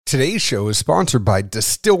Today's show is sponsored by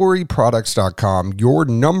DistilleryProducts.com, your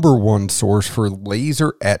number one source for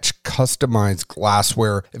laser etch customized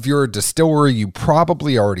glassware. If you're a distillery, you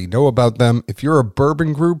probably already know about them. If you're a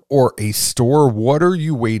bourbon group or a store, what are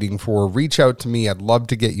you waiting for? Reach out to me. I'd love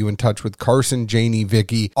to get you in touch with Carson, Janie,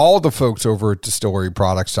 Vicky, all the folks over at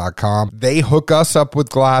DistilleryProducts.com. They hook us up with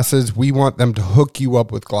glasses. We want them to hook you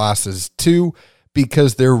up with glasses too,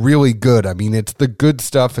 because they're really good. I mean, it's the good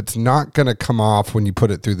stuff. It's not going to come off when you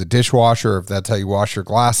put it through the dishwasher, if that's how you wash your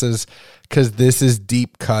glasses, because this is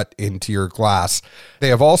deep cut into your glass. They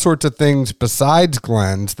have all sorts of things besides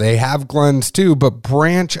Glens. They have Glens too, but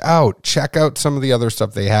branch out. Check out some of the other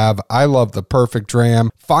stuff they have. I love the Perfect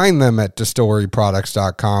Dram. Find them at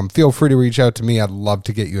distilleryproducts.com. Feel free to reach out to me. I'd love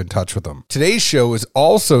to get you in touch with them. Today's show is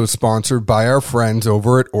also sponsored by our friends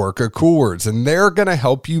over at Orca Coolers, and they're going to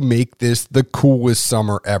help you make this the coolest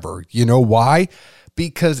summer ever. You know why?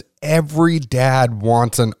 Because every dad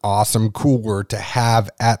wants an awesome cooler to have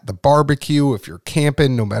at the barbecue, if you're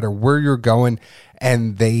camping, no matter where you're going,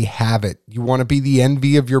 and they have it. You want to be the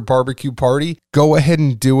envy of your barbecue party? Go ahead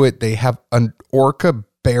and do it. They have an Orca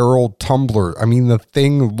barrel tumbler. I mean, the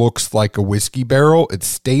thing looks like a whiskey barrel. It's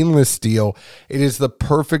stainless steel. It is the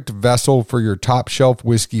perfect vessel for your top shelf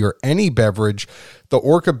whiskey or any beverage. The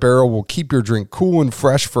Orca barrel will keep your drink cool and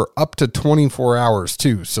fresh for up to 24 hours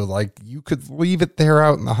too. So like you could leave it there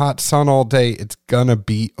out in the hot sun all day. It's gonna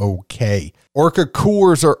be okay. Orca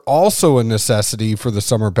coolers are also a necessity for the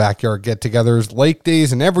summer backyard get-togethers, lake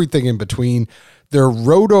days, and everything in between. They're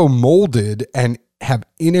roto molded and have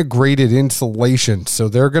integrated insulation, so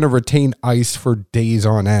they're going to retain ice for days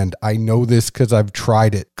on end. I know this because I've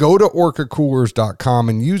tried it. Go to orcacoolers.com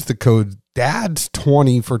and use the code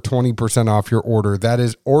DADS20 for 20% off your order. That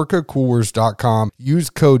is orcacoolers.com.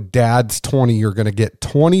 Use code DADS20. You're going to get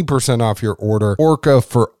 20% off your order. Orca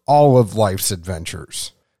for all of life's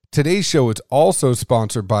adventures. Today's show is also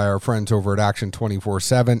sponsored by our friends over at Action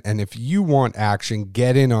 24/7. And if you want action,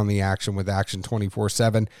 get in on the action with Action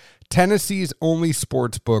 24/7. Tennessee's only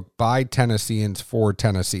sports book by Tennesseans for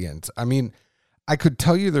Tennesseans. I mean, I could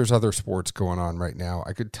tell you there's other sports going on right now.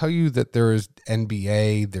 I could tell you that there is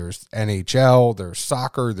NBA, there's NHL, there's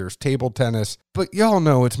soccer, there's table tennis, but y'all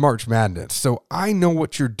know it's March Madness. So I know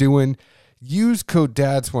what you're doing. Use code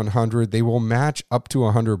DADS100. They will match up to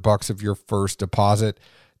 $100 of your first deposit.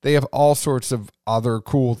 They have all sorts of other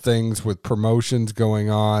cool things with promotions going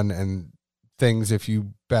on and things if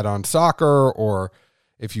you bet on soccer or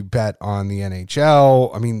if you bet on the NHL.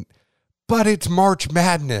 I mean, but it's March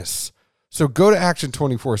Madness. So go to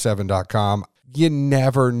action247.com. You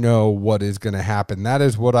never know what is going to happen. That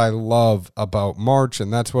is what I love about March,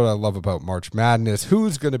 and that's what I love about March Madness.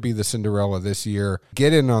 Who's going to be the Cinderella this year?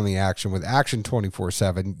 Get in on the action with Action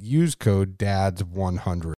 24/7. Use code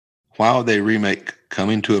DADS100. Why would they remake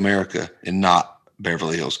Coming to America and not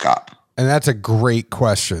Beverly Hills Cop? And that's a great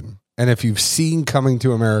question. And if you've seen Coming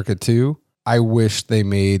to America 2, I wish they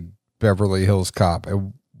made Beverly Hills Cop. It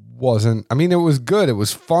wasn't, I mean, it was good. It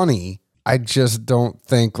was funny. I just don't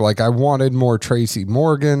think, like, I wanted more Tracy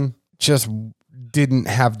Morgan. Just didn't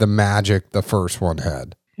have the magic the first one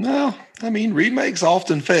had. No, I mean, remakes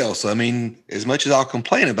often fail. So, I mean, as much as I'll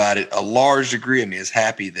complain about it, a large degree of me is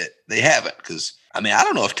happy that they haven't. Because, I mean, I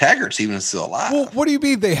don't know if Taggart's even still alive. Well, what do you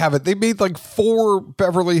mean they haven't? They made like 4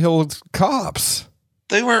 Beverly Hills Cops.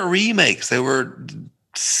 They weren't remakes. They were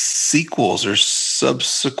sequels or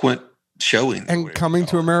subsequent showing. And Coming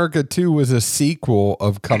to America 2 was a sequel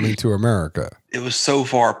of Coming to America. It was so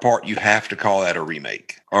far apart, you have to call that a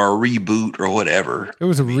remake or a reboot or whatever. It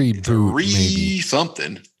was a reboot, maybe.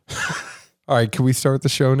 Something. All right, can we start the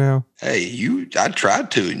show now? Hey, I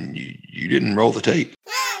tried to, and you didn't roll the tape.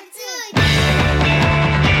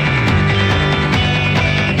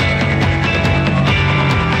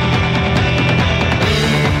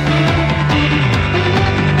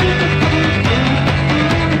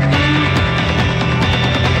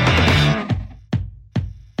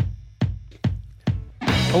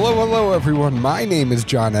 Hello, everyone. My name is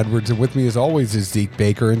John Edwards, and with me, as always, is Zeke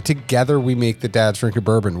Baker, and together we make the Dad's Drinking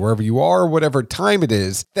Bourbon. Wherever you are, whatever time it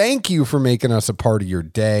is, thank you for making us a part of your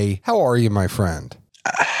day. How are you, my friend?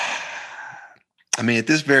 I mean, at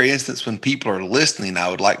this very instance, when people are listening, I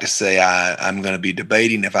would like to say I'm going to be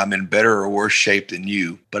debating if I'm in better or worse shape than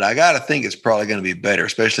you. But I got to think it's probably going to be better,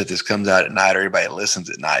 especially if this comes out at night or everybody listens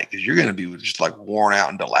at night, because you're going to be just like worn out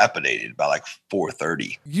and dilapidated by like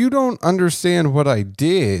 4:30. You don't understand what I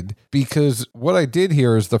did, because what I did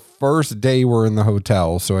here is the first day we're in the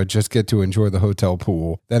hotel, so I just get to enjoy the hotel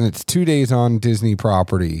pool. Then it's 2 days on Disney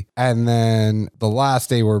property. And then the last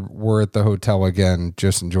day we're at the hotel again,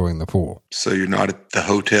 just enjoying the pool. So you're not at the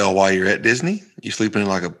hotel while you're at Disney? You sleeping in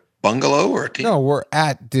like a bungalow or a tent? No, we're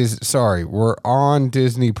at we're on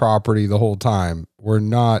Disney property the whole time. We're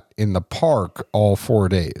not in the park all 4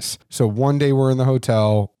 days. So one day we're in the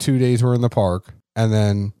hotel, 2 days we're in the park, and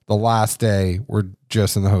then the last day we're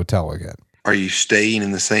just in the hotel again. Are you staying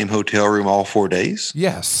in the same hotel room all 4 days?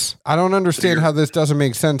 Yes. I don't understand how this doesn't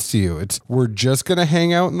make sense to you. We're just going to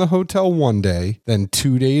hang out in the hotel one day, then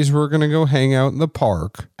 2 days we're going to go hang out in the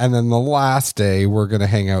park, and then the last day we're going to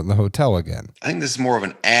hang out in the hotel again. I think this is more of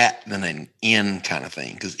an at than an in kind of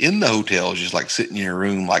thing, because in the hotel is just like sitting in your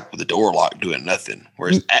room like with the door locked doing nothing,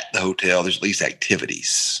 whereas at the hotel there's at least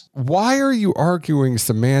activities. Why are you arguing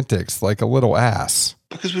semantics like a little ass?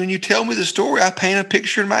 Because when you tell me the story, I paint a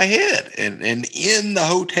picture in my head. And in the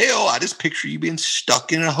hotel, I just picture you being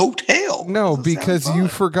stuck in a hotel. No, because you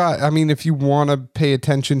forgot. I mean, if you want to pay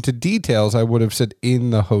attention to details, I would have said in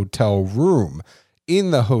the hotel room.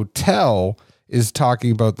 In the hotel is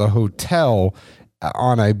talking about the hotel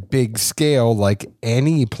on a big scale, like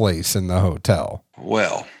any place in the hotel.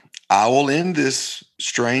 Well, I will end this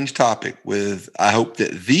strange topic with, I hope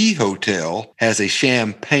that the hotel has a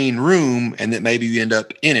champagne room and that maybe you end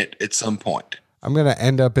up in it at some point. I'm going to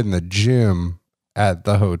end up in the gym at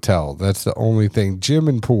the hotel. That's the only thing. Gym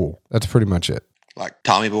and pool. That's pretty much it. Like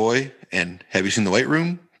Tommy Boy and have you seen the weight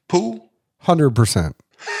room pool? 100%.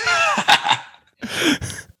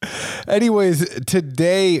 Anyways,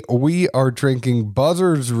 today we are drinking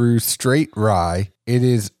Buzzard's Roost Straight Rye. It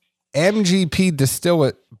is MGP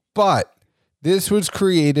distillate, but this was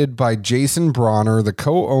created by Jason Bronner, the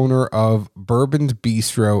co-owner of Bourbon's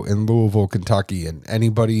Bistro in Louisville, Kentucky. And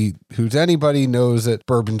anybody knows that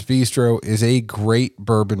Bourbon's Bistro is a great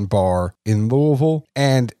bourbon bar in Louisville.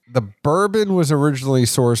 And the bourbon was originally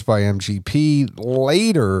sourced by MGP.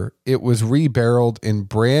 Later, it was rebarreled in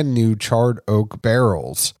brand new charred oak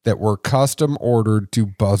barrels that were custom ordered to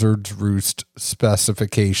Buzzard's Roost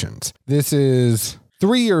specifications. This is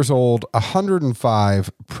 3 years old,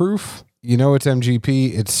 105 proof. You know it's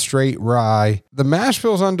MGP. It's straight rye. The mash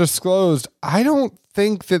bill's undisclosed. I don't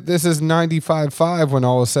think that this is 95.5 when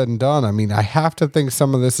all is said and done. I mean, I have to think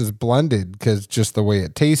some of this is blended because just the way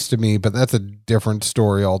it tastes to me, but that's a different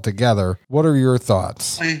story altogether. What are your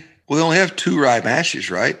thoughts? We only have 2 rye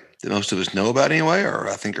mashes, right? That most of us know about anyway, or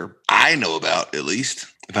I know about at least.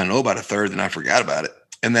 If I know about a third, then I forgot about it.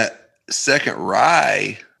 And that second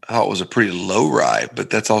rye, I thought was a pretty low rye,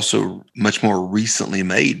 but that's also much more recently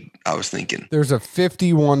made, I was thinking. There's a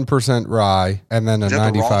 51% rye and then a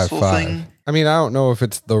 95.5. I mean, I don't know if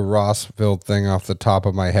it's the Rossville thing off the top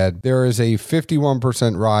of my head. There is a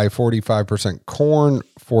 51% rye, 45% corn,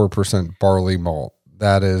 4% barley malt.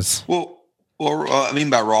 That is... Well, I mean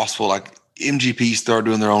by Rossville, like MGP started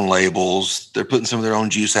doing their own labels. They're putting some of their own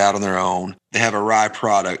juice out on their own. They have a rye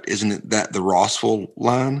product. Isn't that the Rossville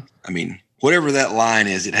line? I mean, whatever that line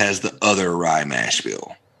is, it has the other rye mash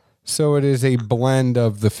bill. So it is a blend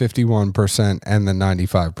of the 51% and the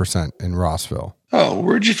 95% in Rossville. Oh,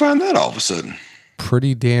 where'd you find that all of a sudden?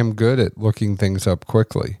 Pretty damn good at looking things up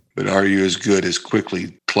quickly. But are you as good as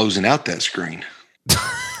quickly closing out that screen?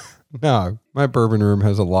 No, my bourbon room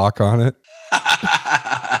has a lock on it.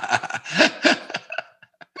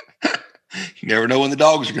 You never know when the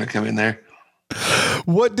dogs are going to come in there.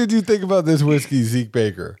 What did you think about this whiskey, Zeke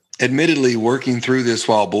Baker? Admittedly, working through this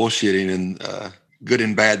while bullshitting, and good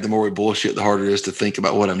and bad, the more we bullshit, the harder it is to think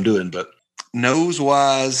about what I'm doing. But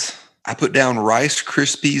nose-wise, I put down Rice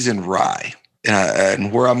Krispies and rye.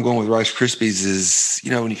 And where I'm going with Rice Krispies is,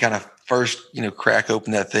 when you kind of first, crack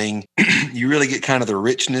open that thing, you really get kind of the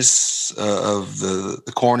richness of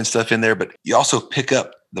the corn and stuff in there. But you also pick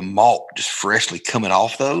up the malt just freshly coming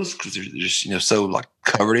off those because they're just, so like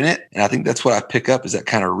covered in it. And I think that's what I pick up is that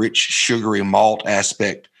kind of rich, sugary malt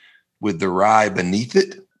aspect with the rye beneath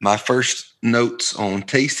it. My first notes on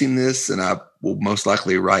tasting this, and I will most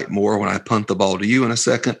likely write more when I punt the ball to you in a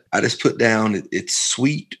second. I just put down it's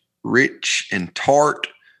sweet, rich, and tart.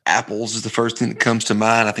 Apples is the first thing that comes to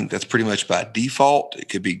mind. I think that's pretty much by default. It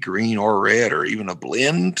could be green or red or even a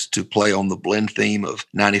blend to play on the blend theme of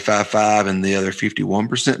 95.5 and the other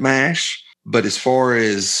 51% mash. But as far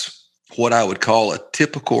as what I would call a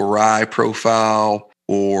typical rye profile,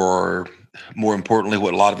 or more importantly,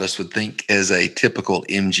 what a lot of us would think as a typical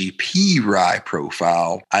MGP rye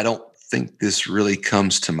profile, I don't think this really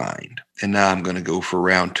comes to mind. And now I'm going to go for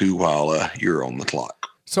round 2 while you're on the clock.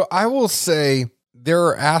 So I will say there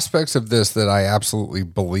are aspects of this that I absolutely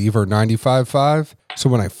believe are 95.5. So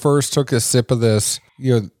when I first took a sip of this,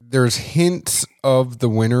 there's hints of the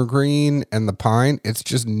wintergreen and the pine. It's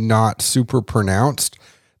just not super pronounced.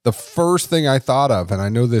 the first thing I thought of, and I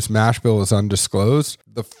know this mash bill is undisclosed,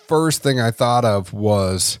 the first thing I thought of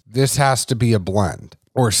was this has to be a blend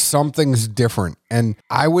or something's different. And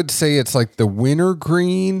I would say it's like the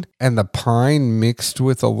wintergreen and the pine mixed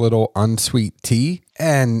with a little unsweet tea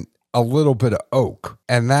and a little bit of oak.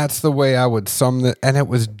 And that's the way I would sum that. And it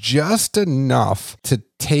was just enough to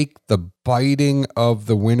take the biting of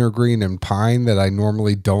the wintergreen and pine that I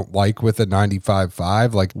normally don't like with a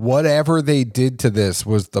 95.5. Like whatever they did to this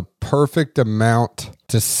was the perfect amount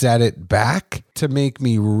to set it back to make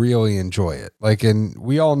me really enjoy it. Like, and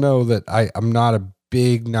we all know that I'm not a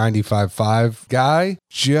big 95.5 guy,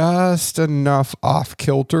 just enough off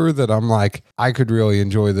kilter that I'm like, I could really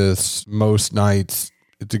enjoy this most nights.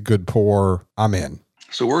 It's a good pour. I'm in.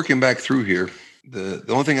 So working back through here, the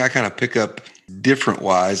only thing I kind of pick up different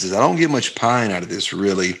wise is I don't get much pine out of this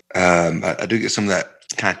really. I do get some of that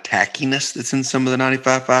kind of tackiness that's in some of the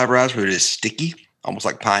 95.5 rye where it is sticky, almost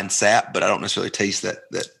like pine sap, but I don't necessarily taste that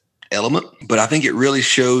element. But I think it really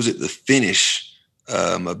shows at the finish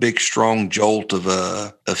a big strong jolt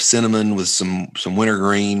of cinnamon with some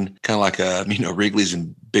wintergreen, kind of like Wrigley's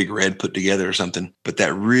and Big Red put together or something. But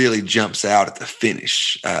that really jumps out at the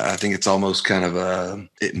finish. I think it's almost kind of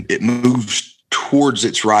it moves towards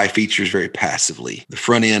its rye features very passively. The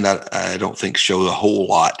front end I don't think shows a whole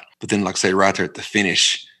lot, but then like I say right there at the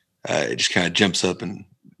finish, it just kind of jumps up and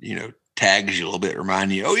tags you a little bit,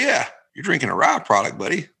 reminding you, oh yeah, you're drinking a rye product,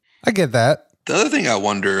 buddy. I get that. The other thing I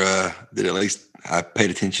wonder that at least I paid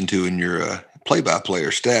attention to in your play-by-player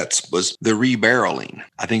stats was the rebarreling.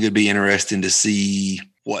 I think it'd be interesting to see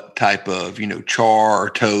what type of, char or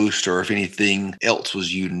toast or if anything else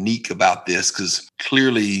was unique about this, because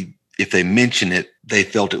clearly if they mention it, they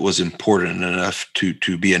felt it was important enough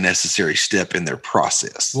to be a necessary step in their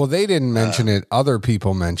process. Well, they didn't mention it. Other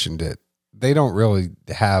people mentioned it. They don't really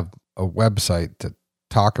have a website to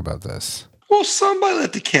talk about this. Well, somebody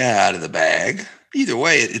let the cat out of the bag. Either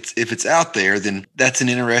way, if it's out there, then that's an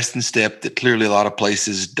interesting step that clearly a lot of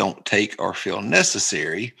places don't take or feel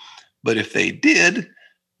necessary. But if they did,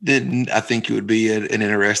 then I think it would be an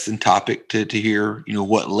interesting topic to hear,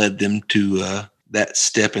 what led them to that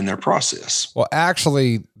step in their process. Well,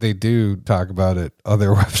 actually, they do talk about it on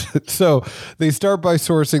their website. So they start by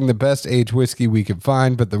sourcing the best aged whiskey we can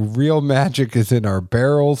find, but the real magic is in our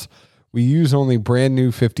barrels. We use only brand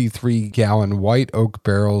new 53-gallon white oak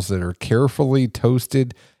barrels that are carefully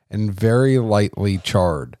toasted and very lightly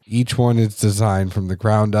charred. Each one is designed from the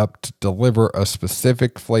ground up to deliver a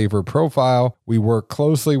specific flavor profile. We work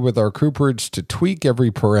closely with our cooperage to tweak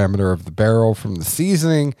every parameter of the barrel, from the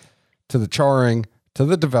seasoning to the charring to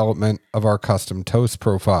the development of our custom toast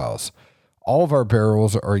profiles. All of our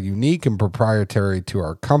barrels are unique and proprietary to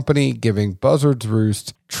our company, giving Buzzard's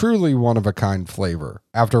Roost truly one-of-a-kind flavor.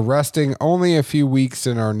 After resting only a few weeks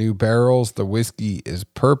in our new barrels, the whiskey is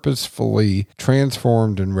purposefully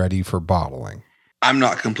transformed and ready for bottling. I'm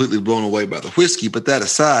not completely blown away by the whiskey, but that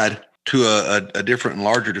aside, to a different and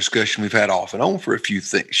larger discussion we've had off and on for a few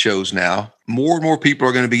shows now, more and more people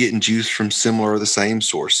are going to be getting juice from similar or the same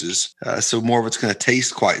sources. So more of it's going to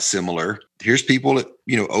taste quite similar. Here's people that,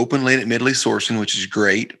 openly and admittedly sourcing, which is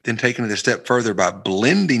great. Then taking it a step further by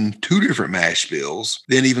blending two different mash bills,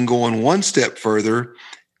 then even going one step further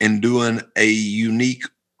and doing a unique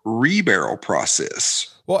rebarrel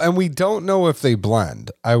process. Well, and we don't know if they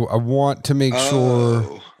blend. I want to make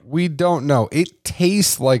sure. We don't know. It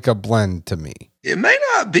tastes like a blend to me. It may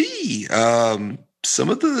not be. Some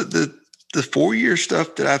of the 4-year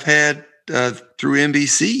stuff that I've had through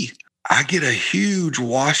NBC, I get a huge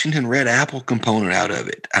Washington red apple component out of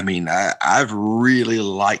it. I mean, I've really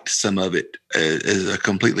liked some of it as a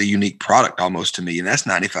completely unique product almost to me, and that's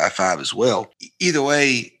 95.5 as well. Either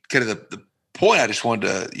way, kind of the point I just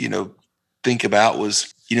wanted to, think about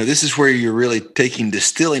was, this is where you're really taking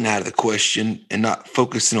distilling out of the question and not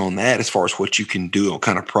focusing on that as far as what you can do, what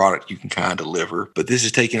kind of product you can kind of deliver. But this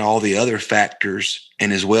is taking all the other factors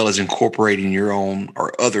and as well as incorporating your own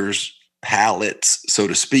or others' palates, so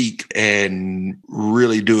to speak, and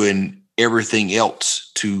really doing everything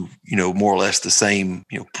else to, more or less the same,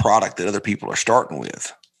 product that other people are starting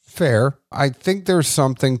with. Fair. I think there's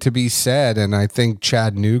something to be said, and I think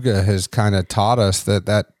Chattanooga has kind of taught us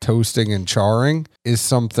that toasting and charring is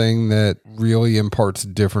something that really imparts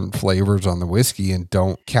different flavors on the whiskey, and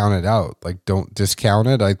don't count it out. Like, don't discount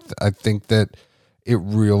it. I think that it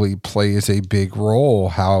really plays a big role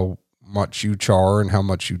how much you char and how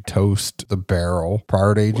much you toast the barrel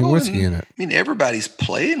prior to aging whiskey in it. I mean, everybody's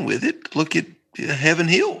playing with it. Look at Heaven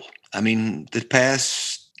Hill. I mean,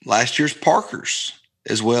 last year's Parkers,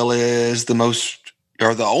 as well as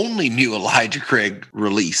the only new Elijah Craig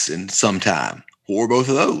release in some time or both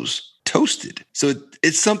of those toasted. So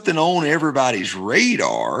it's something on everybody's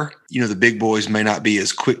radar. The big boys may not be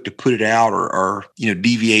as quick to put it out or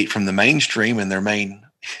deviate from the mainstream and their main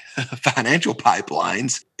financial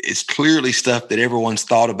pipelines. It's clearly stuff that everyone's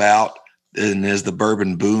thought about. And as the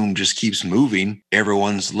bourbon boom just keeps moving,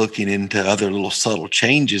 everyone's looking into other little subtle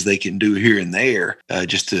changes they can do here and there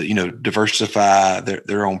just to, diversify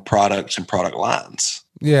their own products and product lines.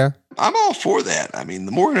 Yeah. I'm all for that. I mean,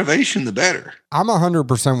 the more innovation, the better. I'm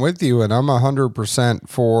 100% with you, and I'm 100%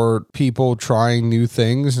 for people trying new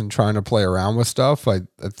things and trying to play around with stuff. I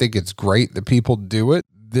think it's great that people do it.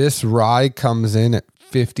 This rye comes in at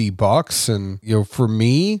 $50, and for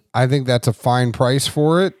me, I think that's a fine price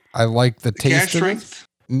for it. I like the taste of it.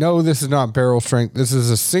 No, this is not barrel strength. This is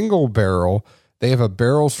a single barrel. They have a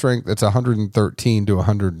barrel strength that's 113 to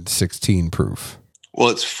 116 proof. Well,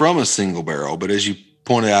 it's from a single barrel, but as you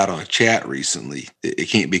pointed out on a chat recently, it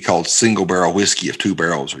can't be called single barrel whiskey if 2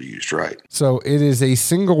 barrels are used, right? So it is a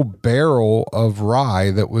single barrel of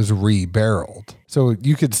rye that was re-barreled. So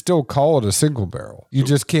you could still call it a single barrel. You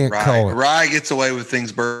just can't call it. Rye gets away with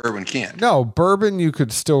things bourbon can't. No, bourbon, you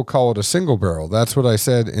could still call it a single barrel. That's what I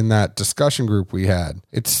said in that discussion group we had.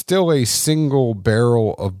 It's still a single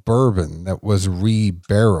barrel of bourbon that was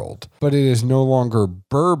re-barreled, but it is no longer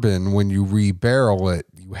bourbon when you re-barrel it.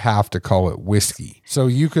 You have to call it whiskey. So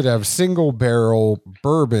you could have single barrel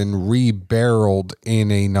bourbon re-barreled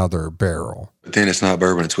in another barrel. But then it's not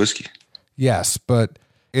bourbon, it's whiskey. Yes, but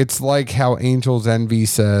it's like how Angel's Envy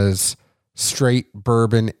says straight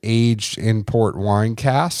bourbon aged in port wine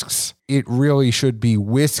casks. It really should be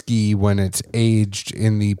whiskey when it's aged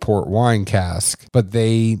in the port wine cask, but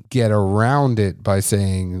they get around it by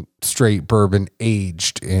saying straight bourbon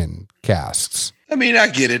aged in casks. I mean, I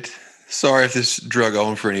get it. Sorry if this drug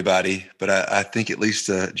on for anybody, but I think at least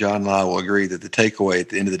John and I will agree that the takeaway at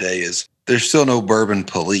the end of the day is there's still no bourbon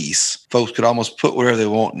police. Folks could almost put whatever they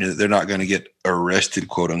want and they're not going to get arrested,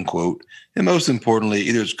 quote unquote. And most importantly,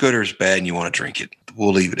 either it's good or it's bad and you want to drink it.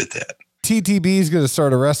 We'll leave it at that. TTB is going to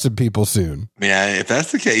start arresting people soon. I mean, if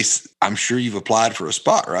that's the case, I'm sure you've applied for a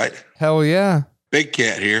spot, right? Hell yeah. Big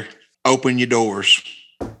Cat here. Open your doors.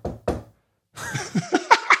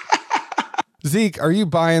 Zeke, are you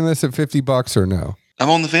buying this at $50 or no?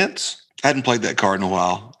 I'm on the fence. I hadn't played that card in a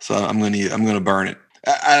while, so I'm going to burn it.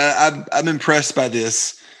 I'm impressed by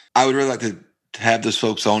this. I would really like to have those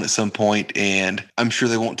folks on at some point, and I'm sure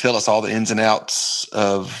they won't tell us all the ins and outs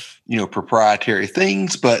of proprietary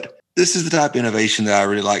things, but this is the type of innovation that I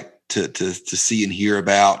really like to see and hear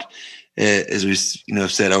about. As we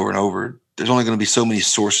said over and over, there's only going to be so many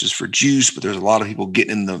sources for juice, but there's a lot of people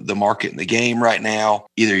getting in the market and the game right now.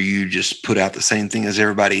 Either you just put out the same thing as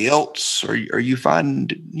everybody else, or you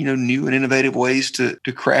find new and innovative ways to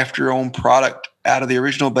craft your own product out of the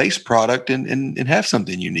original base product and have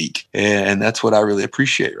something unique. And that's what I really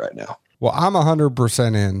appreciate right now. Well, I'm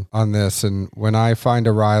 100% in on this. And when I find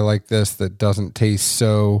a rye like this that doesn't taste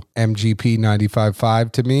so MGP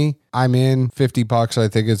 95.5 to me, I'm in. $50 I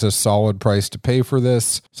think is a solid price to pay for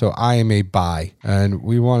this. So I am a buy. And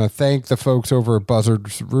we want to thank the folks over at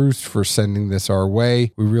Buzzard's Roost for sending this our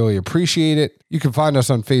way. We really appreciate it. You can find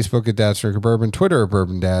us on Facebook at Dad's Drinking Bourbon, Twitter at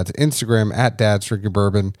Bourbon Dads, Instagram at Dad's Drinking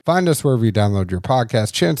Bourbon. Find us wherever you download your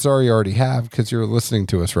podcast. Chances are you already have because you're listening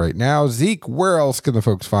to us right now. Zeke, where else can the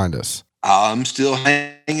folks find us? I'm still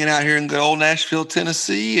hanging out here in good old Nashville,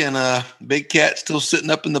 Tennessee, and Big Cat still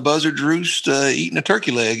sitting up in the Buzzard's Roost eating a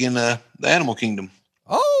turkey leg in the animal kingdom.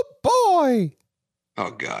 Oh, boy.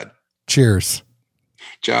 Oh, God. Cheers.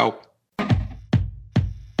 Ciao.